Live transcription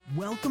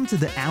Welcome to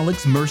the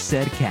Alex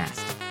Merced cast,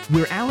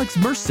 where Alex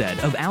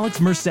Merced of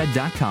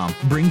AlexMerced.com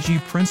brings you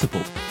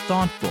principled,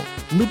 thoughtful,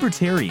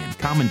 libertarian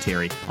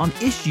commentary on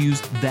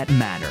issues that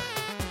matter.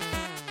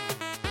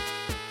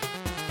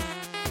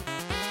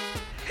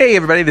 Hey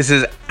everybody, this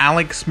is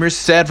Alex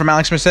Merced from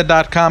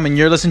AlexMerced.com, and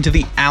you're listening to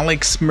the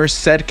Alex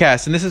Merced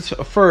cast. And this is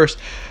a first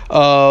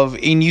of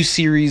a new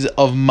series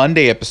of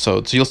Monday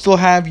episodes. So you'll still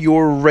have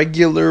your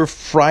regular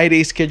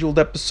Friday scheduled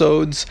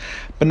episodes,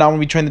 but now I'm going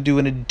to be trying to do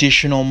an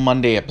additional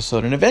Monday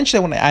episode. And eventually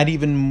I want to add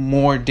even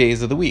more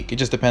days of the week. It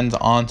just depends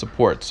on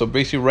support. So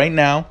basically right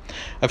now,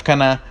 I've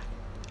kind of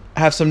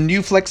have some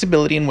new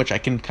flexibility in which I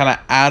can kind of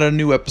add a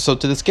new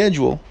episode to the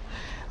schedule.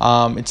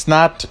 It's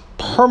not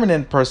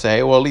permanent per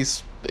se, or at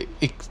least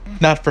it's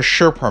not for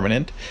sure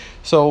permanent.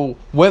 So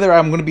whether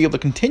I'm going to be able to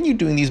continue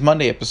doing these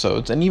Monday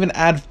episodes and even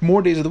add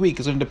more days of the week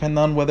is going to depend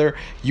on whether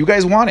you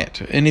guys want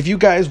it. And if you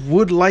guys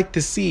would like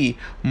to see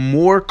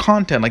more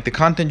content, like the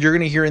content you're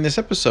going to hear in this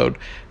episode,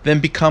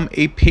 then become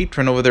a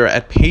patron over there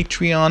at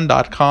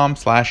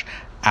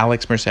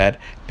patreon.com/AlexMerced,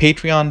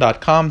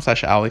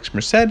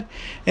 patreon.com/AlexMerced.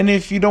 And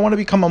if you don't want to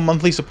become a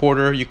monthly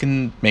supporter, you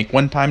can make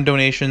one-time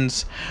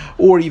donations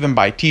or even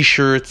buy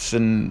t-shirts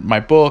and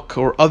my book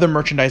or other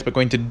merchandise by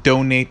going to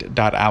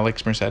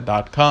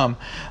donate.alexmerced.com.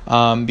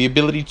 The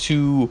ability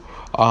to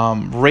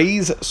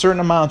raise certain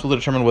amounts will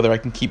determine whether I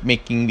can keep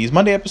making these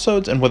Monday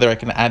episodes and whether I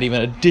can add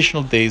even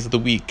additional days of the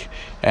week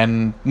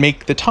and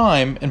make the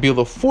time and be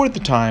able to afford the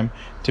time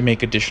to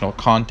make additional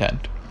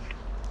content.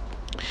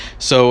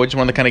 So I just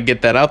wanted to kind of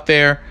get that out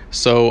there.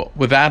 So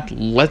with that,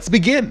 let's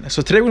begin.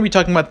 So today we're going to be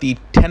talking about the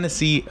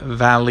Tennessee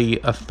Valley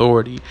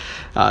Authority.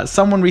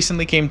 Someone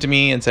recently came to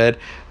me and said,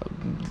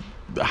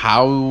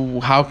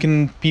 how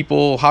can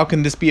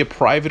this be a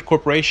private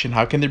corporation?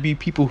 How can there be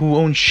people who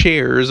own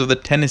shares of the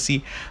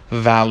Tennessee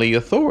Valley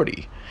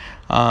Authority?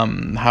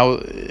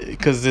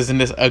 Because isn't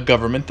this a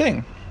government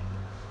thing?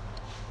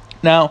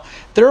 Now,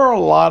 there are a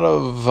lot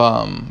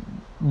of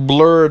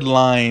blurred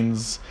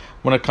lines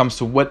when it comes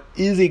to what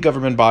is a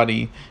government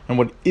body and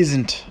what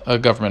isn't a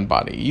government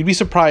body. You'd be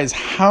surprised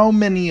how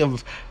many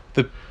of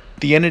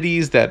the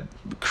entities that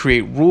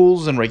create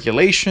rules and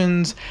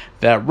regulations,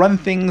 that run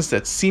things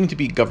that seem to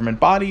be government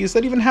bodies,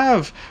 that even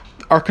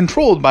are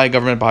controlled by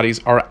government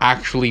bodies, are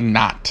actually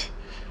not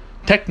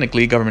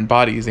technically government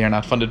bodies. They are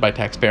not funded by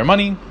taxpayer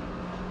money.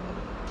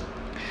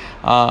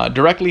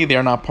 Directly, they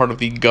are not part of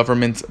the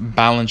government's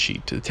balance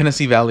sheet. The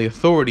Tennessee Valley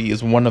Authority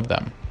is one of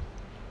them.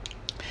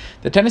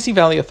 The Tennessee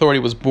Valley Authority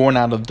was born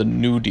out of the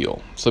New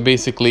Deal. So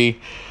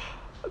basically,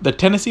 the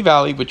Tennessee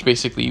Valley, which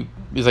basically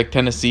is like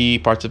Tennessee,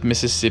 parts of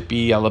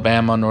Mississippi,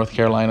 Alabama, North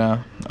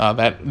Carolina,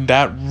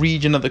 that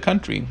region of the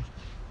country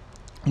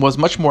was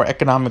much more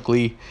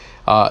economically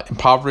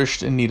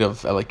impoverished, in need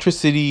of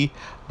electricity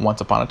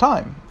once upon a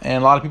time.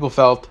 And a lot of people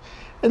felt,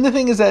 and the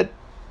thing is that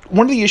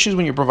one of the issues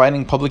when you're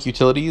providing public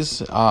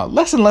utilities,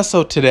 less and less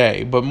so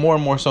today, but more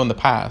and more so in the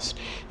past,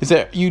 is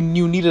that you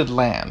needed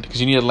land,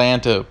 because you needed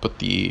land to put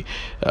the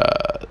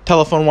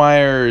telephone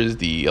wires,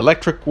 the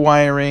electric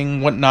wiring,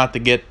 whatnot, to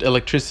get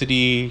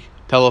electricity,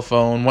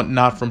 telephone,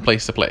 whatnot from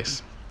place to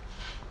place.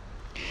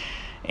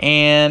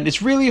 And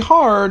it's really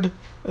hard,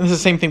 and it's the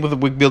same thing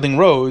with building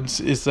roads.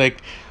 It's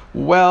like,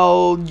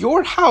 well,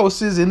 your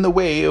house is in the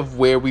way of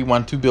where we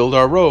want to build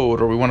our road,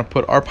 or we want to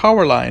put our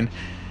power line.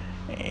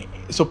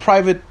 So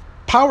private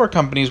power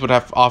companies would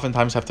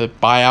oftentimes have to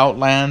buy out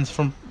lands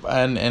from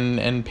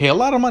and pay a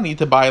lot of money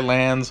to buy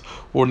lands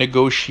or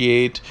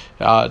negotiate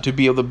to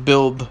be able to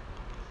build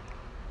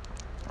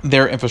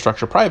their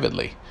infrastructure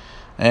privately.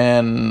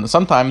 And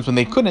sometimes when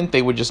they couldn't,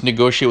 they would just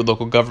negotiate with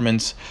local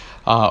governments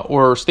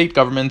or state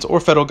governments or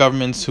federal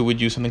governments who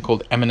would use something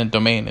called eminent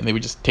domain, and they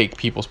would just take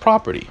people's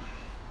property.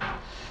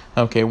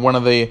 Okay, one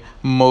of the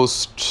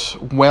most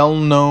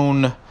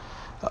well-known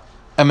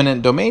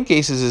eminent domain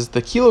cases is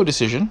the Kelo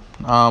decision,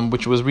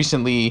 which was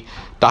recently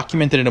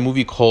documented in a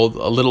movie called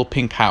A Little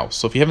Pink House.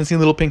 So if you haven't seen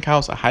Little Pink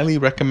House, I highly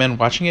recommend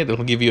watching it.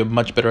 It'll give you a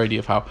much better idea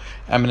of how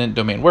eminent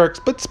domain works.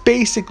 But it's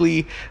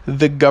basically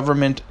the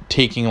government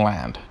taking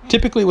land.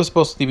 Typically it was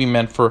supposed to be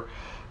meant for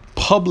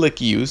public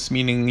use,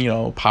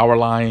 meaning, power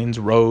lines,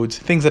 roads,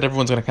 things that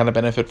everyone's going to kind of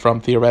benefit from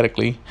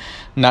theoretically,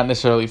 not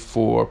necessarily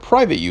for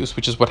private use,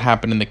 which is what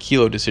happened in the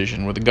Kelo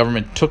decision, where the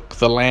government took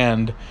the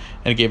land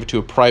and gave it to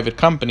a private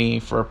company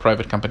for a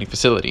private company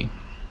facility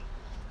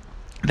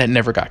that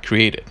never got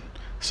created.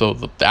 So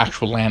the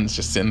actual land is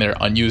just sitting there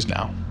unused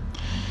now,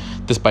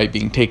 despite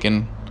being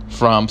taken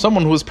from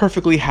someone who was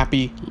perfectly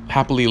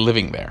happily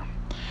living there.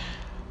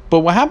 But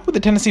what happened with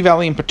the Tennessee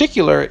Valley in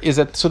particular is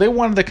that, so they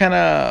wanted to kind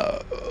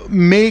of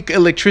make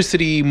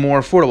electricity more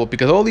affordable,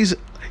 because all these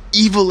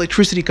evil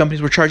electricity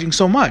companies were charging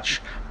so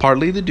much,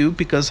 partly to do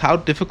because how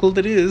difficult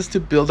it is to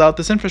build out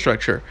this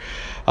infrastructure,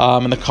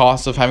 and the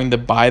cost of having to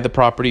buy the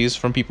properties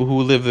from people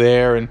who live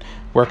there and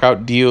work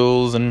out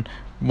deals and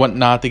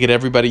whatnot to get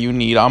everybody you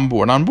need on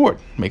board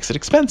makes it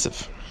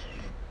expensive.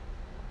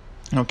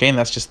 Okay, and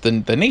that's just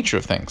the nature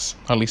of things,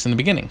 at least in the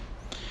beginning.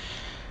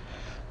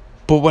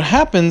 But what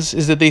happens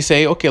is that they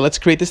say, okay, let's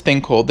create this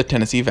thing called the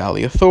Tennessee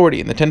Valley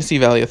Authority. And the Tennessee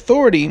Valley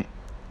Authority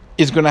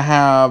is going to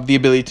have the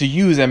ability to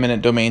use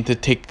eminent domain to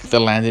take the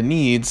land it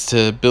needs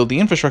to build the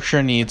infrastructure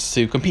it needs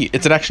to compete.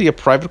 It's actually a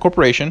private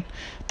corporation.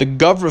 The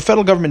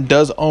federal government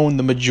does own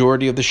the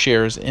majority of the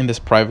shares in this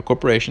private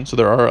corporation. So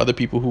there are other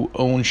people who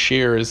own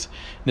shares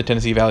in the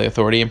Tennessee Valley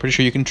Authority. I'm pretty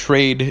sure you can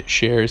trade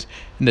shares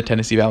in the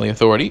Tennessee Valley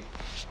Authority.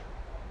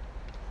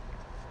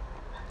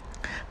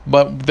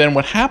 But then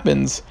what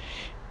happens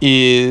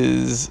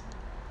is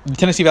the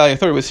Tennessee Valley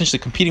Authority was essentially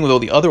competing with all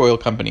the other oil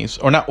companies,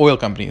 or not oil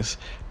companies,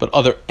 but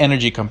other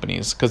energy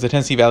companies, because the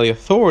Tennessee Valley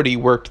Authority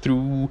worked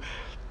through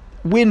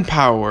wind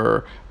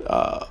power,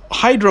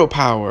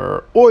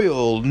 hydropower,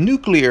 oil,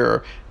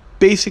 nuclear.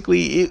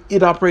 Basically,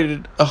 it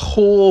operated a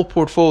whole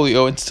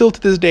portfolio, and still to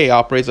this day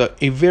operates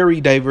a very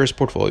diverse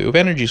portfolio of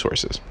energy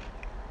sources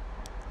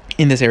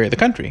in this area of the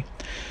country.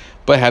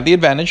 But had the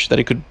advantage that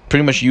it could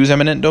pretty much use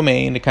eminent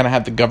domain. It kind of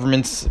had the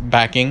government's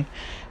backing.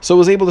 So it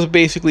was able to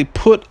basically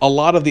put a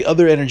lot of the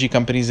other energy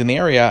companies in the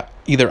area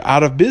either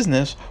out of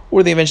business,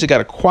 or they eventually got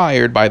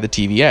acquired by the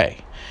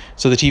TVA.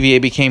 So the TVA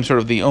became sort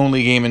of the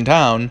only game in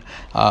town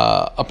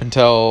up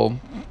until,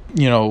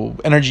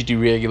 energy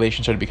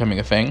deregulation started becoming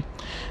a thing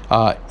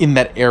in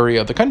that area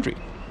of the country.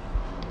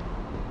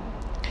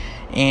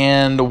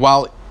 And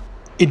while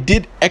it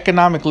did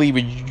economically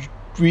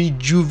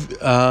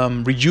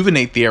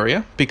rejuvenate the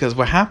area, because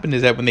what happened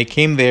is that when they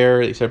came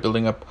there, they started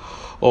building up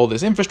all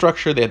this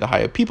infrastructure. They had to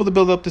hire people to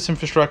build up this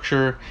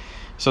infrastructure.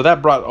 So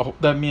that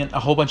meant a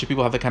whole bunch of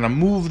people had to kind of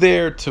move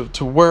there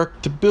to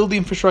work, to build the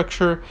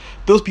infrastructure.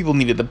 Those people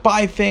needed to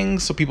buy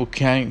things, so people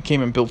came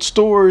and built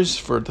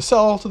stores to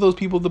sell to those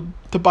people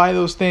to buy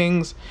those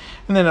things.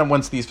 And then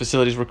once these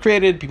facilities were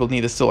created, people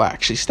needed to still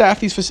actually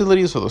staff these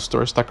facilities, so those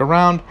stores stuck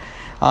around.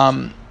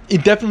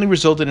 It definitely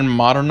resulted in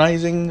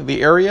modernizing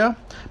the area,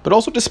 but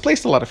also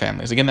displaced a lot of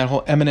families. Again, that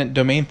whole eminent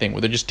domain thing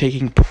where they're just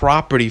taking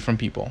property from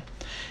people.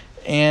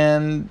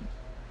 And,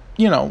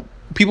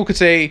 people could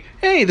say,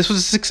 hey, this was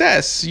a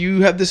success.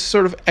 You have this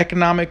sort of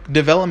economic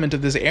development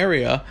of this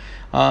area,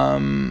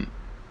 that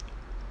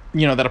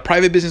a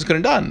private business could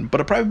have done.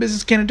 But a private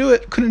business couldn't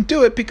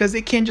do it because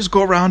they can't just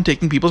go around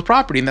taking people's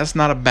property, and that's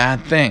not a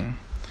bad thing.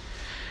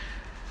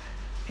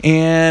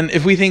 And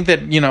if we think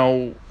that,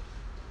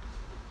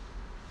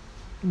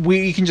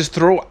 we can just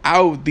throw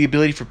out the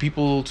ability for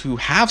people to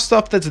have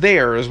stuff that's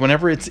theirs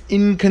whenever it's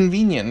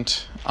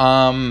inconvenient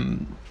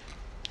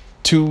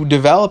to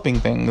developing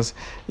things,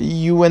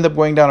 you end up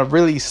going down a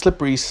really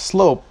slippery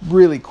slope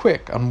really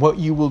quick on what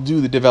you will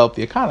do to develop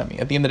the economy.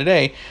 At the end of the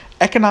day,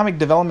 economic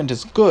development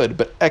is good,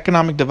 but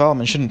economic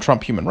development shouldn't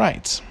trump human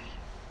rights.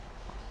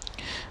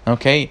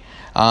 Okay?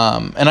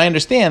 And I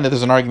understand that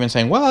there's an argument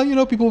saying, well,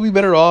 people will be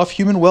better off,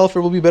 human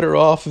welfare will be better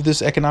off if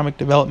this economic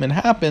development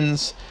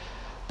happens.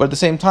 But at the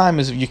same time,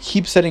 if you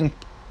keep setting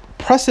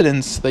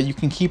precedents that you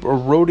can keep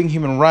eroding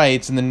human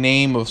rights in the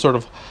name of sort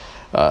of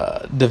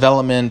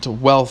development,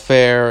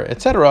 welfare,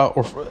 etc.,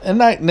 and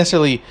not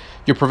necessarily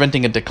you're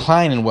preventing a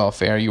decline in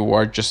welfare, you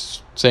are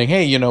just saying,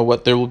 hey, you know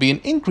what, there will be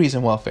an increase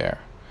in welfare.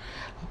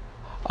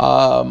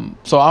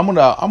 So I'm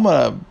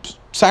gonna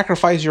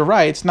sacrifice your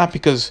rights, not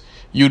because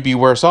you'd be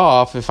worse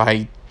off if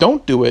I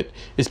don't do it.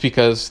 It's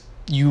because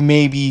you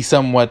may be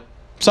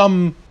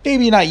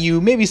maybe not you,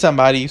 maybe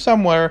somebody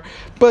somewhere,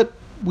 but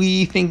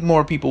we think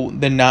more people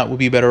than not would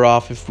be better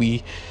off if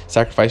we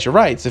sacrifice your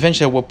rights.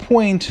 Eventually, at what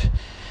point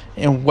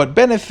and what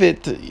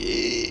benefit,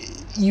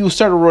 you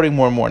start eroding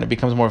more and more, and it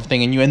becomes more of a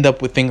thing, and you end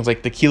up with things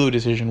like the Kelo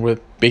decision, where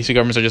basic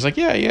governments are just like,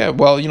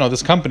 well,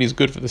 this company is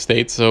good for the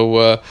state, so,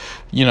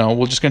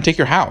 we're just going to take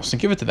your house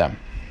and give it to them.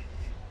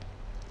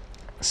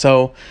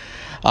 So,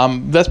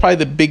 that's probably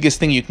the biggest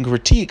thing you can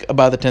critique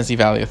about the Tennessee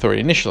Valley Authority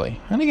initially.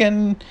 And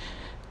again,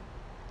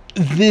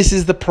 this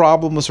is the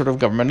problem with sort of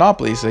government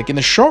monopolies. Like in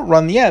the short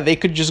run, they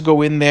could just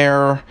go in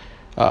there,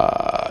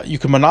 you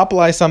can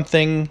monopolize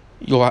something,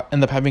 you'll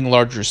end up having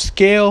larger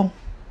scale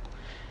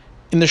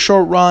in the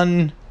short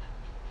run,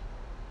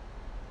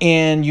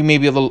 and you may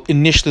be able to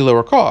initially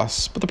lower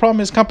costs. But the problem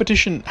is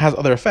competition has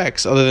other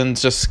effects other than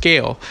just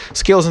scale.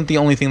 Scale isn't the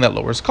only thing that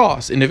lowers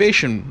costs.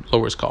 Innovation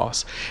lowers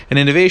costs, and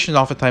innovation is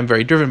oftentimes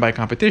very driven by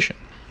competition.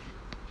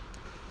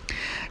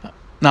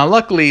 Now,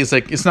 luckily,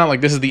 it's not like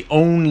this is the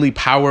only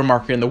power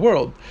market in the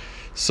world.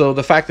 So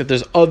the fact that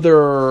there's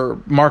other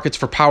markets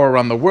for power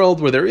around the world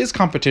where there is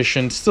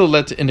competition still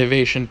led to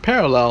innovation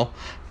parallel.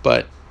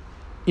 But,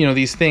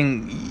 these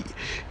things,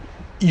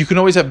 you can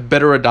always have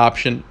better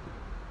adoption,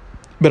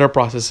 better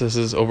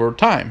processes over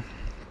time.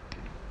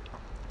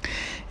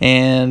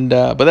 And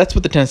but that's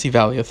what the Tennessee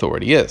Valley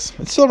Authority is.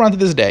 It's still around to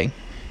this day.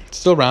 It's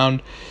still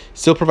around,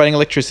 still providing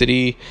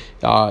electricity.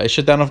 It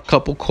shut down a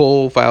couple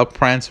coal-fired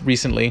plants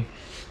recently.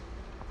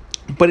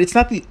 But it's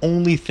not the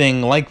only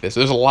thing like this.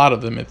 There's a lot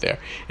of them in there.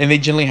 And they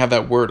generally have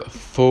that word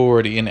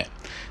authority in it.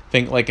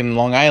 Think like in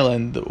Long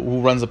Island,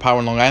 who runs the power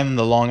in Long Island?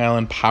 The Long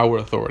Island Power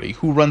Authority.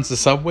 Who runs the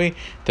subway?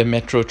 The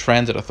Metro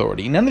Transit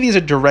Authority. None of these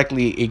are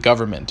directly a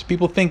government.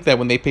 People think that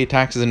when they pay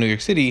taxes in New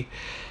York City,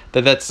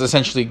 that's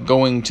essentially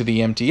going to the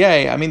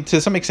MTA. I mean, to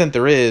some extent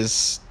there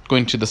is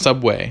going to the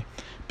subway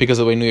because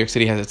of the way New York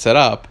City has it set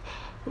up.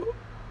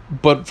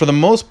 But for the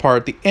most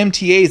part, the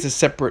MTA is a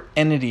separate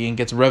entity and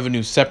gets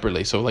revenue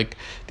separately. So like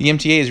the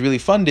MTA is really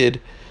funded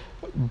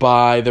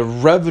by the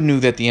revenue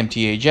that the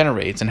MTA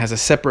generates and has a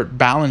separate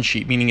balance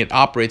sheet, meaning it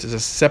operates as a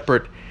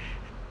separate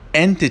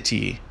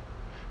entity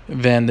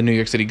than the New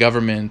York City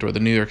government or the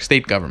New York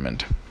State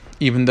government.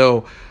 Even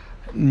though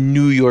certain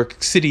New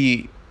York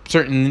City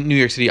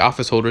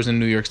office holders and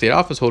New York State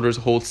office holders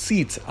hold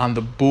seats on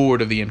the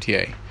board of the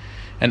MTA,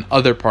 and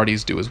other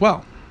parties do as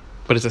well.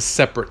 But it's a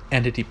separate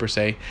entity per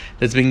se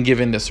that's been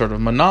given this sort of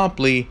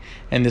monopoly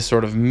and this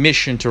sort of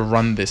mission to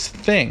run this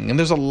thing. And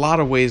there's a lot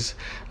of ways,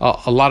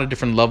 a lot of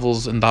different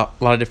levels and a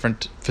lot of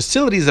different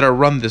facilities that are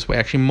run this way.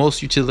 Actually,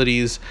 most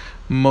utilities,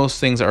 most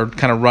things are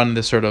kind of run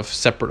this sort of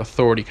separate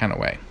authority kind of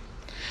way.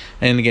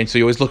 And again, so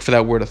you always look for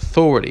that word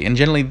authority. And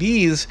generally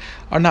these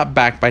are not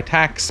backed by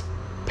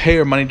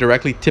taxpayer money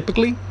directly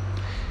typically.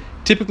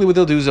 Typically what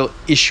they'll do is they'll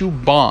issue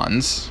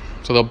bonds.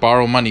 So they'll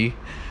borrow money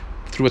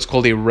through what's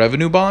called a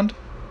revenue bond,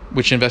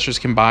 which investors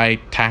can buy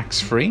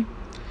tax-free.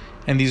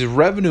 And these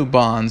revenue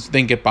bonds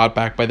then get bought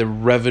back by the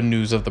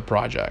revenues of the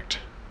project.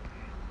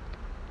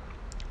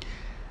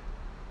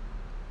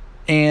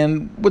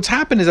 And what's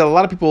happened is that a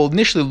lot of people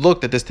initially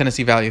looked at this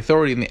Tennessee Valley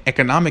Authority and the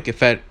economic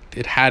effect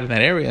it had in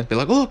that area and be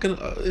like, look,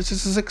 it's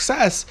just a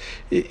success.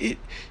 We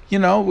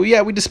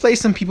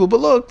displaced some people, but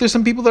look, there's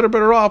some people that are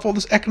better off, all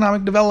this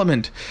economic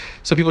development.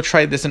 So people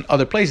tried this in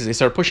other places. They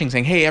started pushing,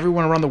 saying, hey,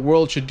 everyone around the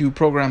world should do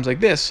programs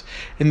like this.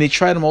 And they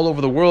tried them all over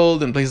the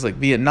world in places like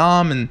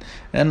Vietnam,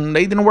 and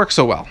they didn't work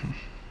so well.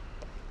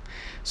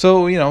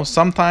 So,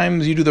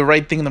 sometimes you do the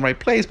right thing in the right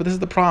place, but this is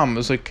the problem.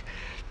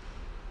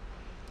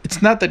 It's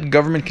not that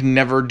government can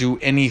never do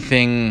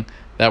anything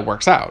that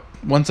works out.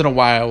 Once in a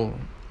while,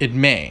 it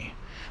may.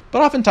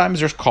 But oftentimes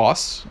there's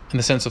costs in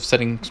the sense of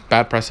setting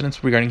bad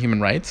precedents regarding human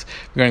rights,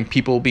 regarding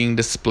people being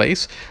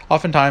displaced.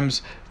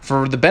 Oftentimes,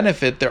 for the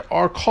benefit, there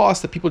are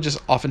costs that people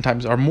just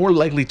oftentimes are more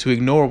likely to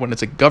ignore when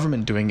it's a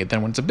government doing it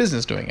than when it's a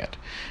business doing it.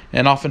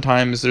 And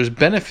oftentimes there's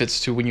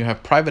benefits to when you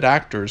have private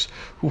actors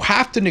who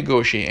have to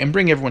negotiate and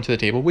bring everyone to the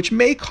table, which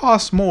may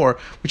cost more,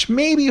 which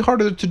may be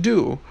harder to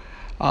do.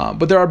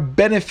 But there are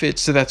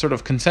benefits to that sort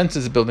of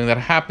consensus building that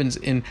happens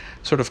in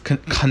sort of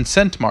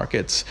consent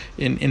markets,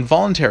 in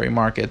voluntary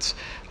markets,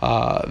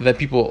 that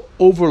people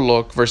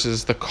overlook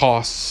versus the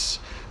costs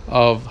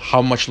of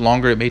how much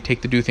longer it may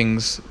take to do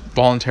things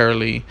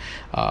voluntarily,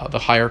 the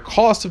higher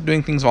cost of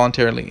doing things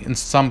voluntarily in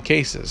some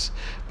cases.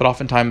 But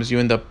oftentimes you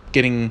end up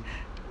getting...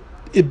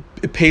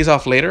 It pays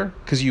off later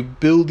because you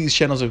build these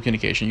channels of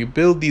communication.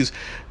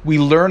 We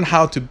learn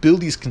how to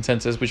build these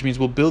consensus, which means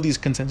we'll build these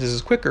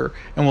consensuses quicker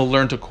and we'll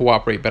learn to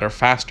cooperate better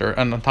faster.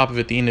 And on top of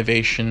it, the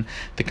innovation,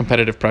 the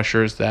competitive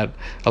pressures that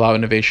allow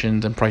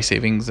innovations and price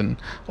savings and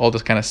all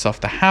this kind of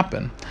stuff to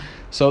happen.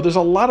 So there's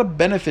a lot of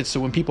benefits to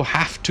when people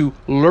have to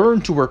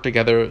learn to work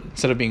together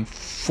instead of being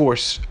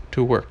forced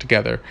to work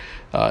together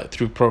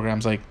through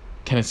programs like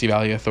Tennessee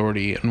Valley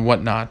Authority and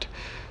whatnot.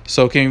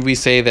 So can we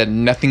say that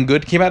nothing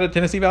good came out of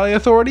Tennessee Valley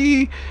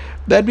Authority?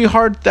 That'd be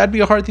hard. That'd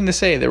be a hard thing to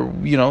say. There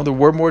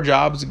were more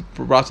jobs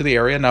brought to the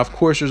area. Now, of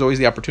course, there's always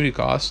the opportunity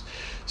cost.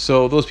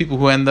 So those people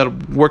who ended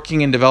up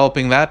working and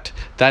developing that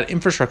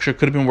infrastructure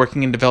could have been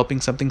working and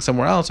developing something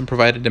somewhere else and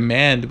provided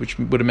demand, which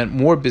would have meant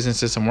more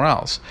businesses somewhere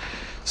else.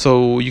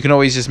 So you can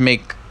always just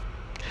make,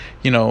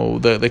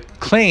 the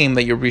claim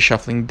that you're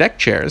reshuffling deck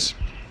chairs,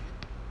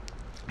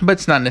 but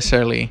it's not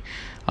necessarily.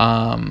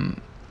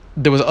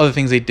 There was other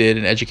things they did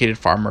and educated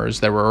farmers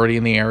that were already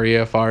in the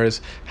area as far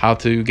as how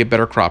to get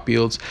better crop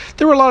yields.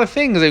 There were a lot of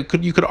things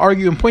that you could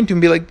argue and point to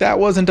and be like, that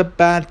wasn't a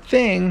bad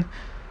thing.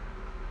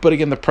 But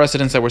again, the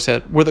precedents that were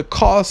set were the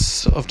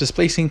costs of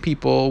displacing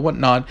people,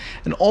 whatnot,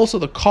 and also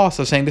the cost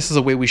of saying this is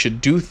a way we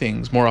should do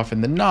things more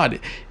often than not.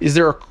 Is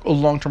there a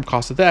long-term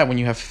cost of that when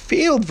you have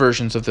failed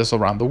versions of this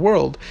around the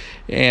world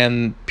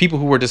and people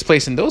who were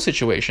displaced in those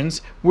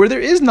situations where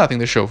there is nothing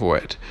to show for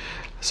it?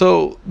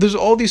 So there's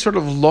all these sort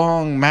of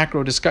long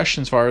macro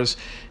discussions as far as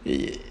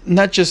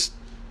not just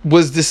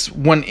was this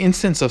one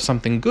instance of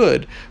something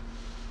good,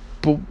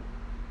 but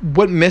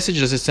what message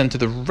does it send to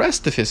the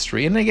rest of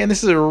history? And again,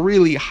 this is a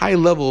really high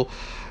level,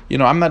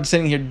 I'm not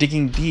sitting here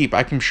digging deep.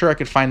 I'm sure I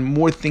could find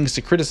more things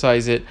to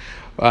criticize it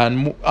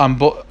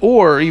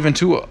or even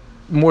to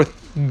more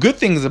good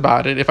things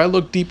about it if I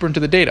look deeper into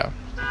the data.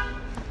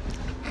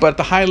 But at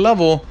the high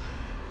level,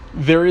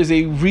 there is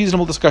a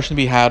reasonable discussion to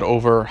be had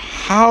over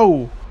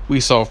how we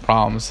solve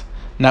problems,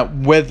 not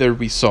whether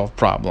we solve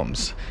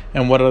problems,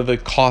 and what are the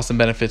costs and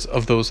benefits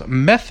of those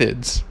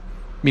methods,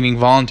 meaning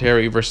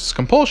voluntary versus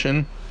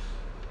compulsion,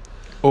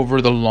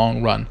 over the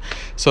long run.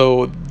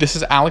 So this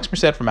is Alex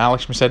Merced from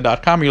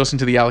alexmerced.com. You're listening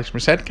to the Alex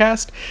Merced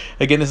cast.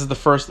 Again, this is the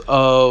first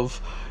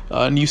of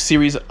a new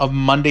series of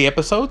Monday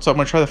episodes. So I'm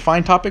going to try to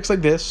find topics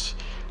like this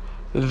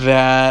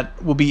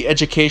that will be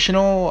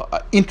educational,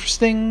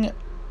 interesting,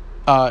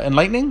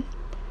 enlightening.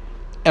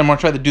 And I'm going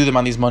to try to do them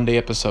on these Monday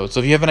episodes. So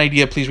if you have an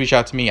idea, please reach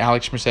out to me,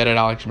 alexmerced at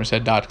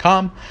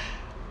alexmerced.com.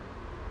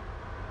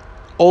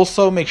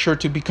 Also, make sure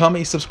to become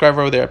a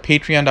subscriber over there at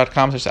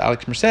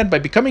patreon.com/AlexMerced. By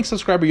becoming a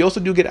subscriber, you also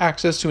do get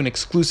access to an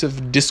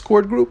exclusive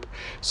Discord group,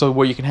 so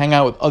where you can hang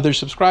out with other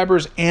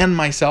subscribers and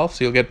myself,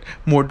 so you'll get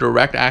more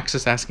direct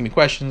access, asking me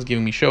questions,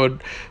 giving me show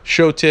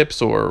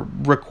tips or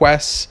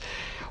requests.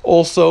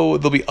 Also,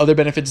 there'll be other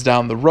benefits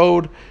down the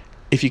road.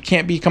 If you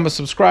can't become a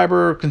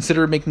subscriber,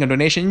 consider making a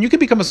donation. You can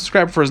become a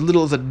subscriber for as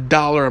little as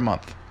 $1 a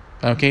month.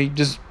 Okay,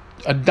 just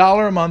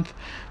 $1 a month.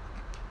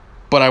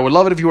 But I would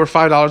love it if you were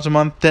 $5 a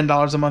month,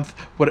 $10 a month,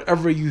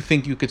 whatever you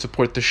think you could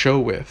support the show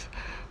with.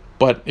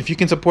 But if you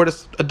can support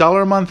us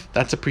 $1 a month,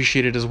 that's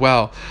appreciated as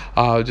well.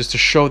 Just to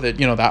show that,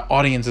 that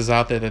audience is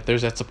out there, that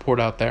there's that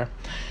support out there.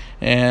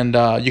 And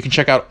you can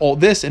check out all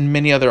this and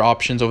many other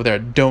options over there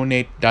at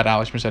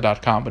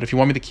donate.alexmerced.com. But if you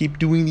want me to keep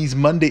doing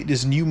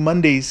this new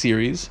Monday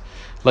series,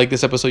 like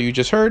this episode you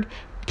just heard,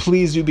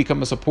 please do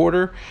become a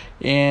supporter.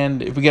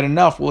 And if we get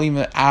enough, we'll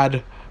even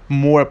add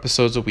more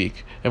episodes a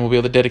week, and we'll be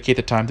able to dedicate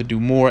the time to do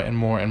more and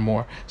more and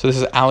more. So this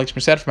is Alex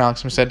Merced from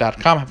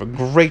alexmerced.com. Have a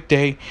great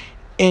day,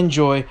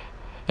 enjoy,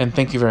 and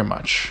thank you very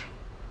much.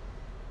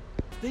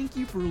 Thank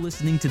you for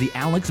listening to the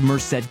Alex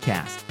Merced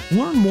Cast.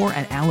 Learn more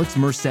at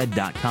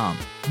alexmerced.com,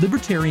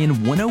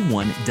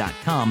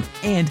 libertarian101.com,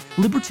 and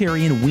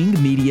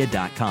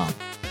libertarianwingmedia.com.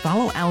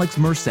 Follow Alex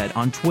Merced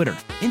on Twitter,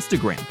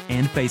 Instagram,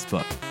 and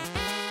Facebook.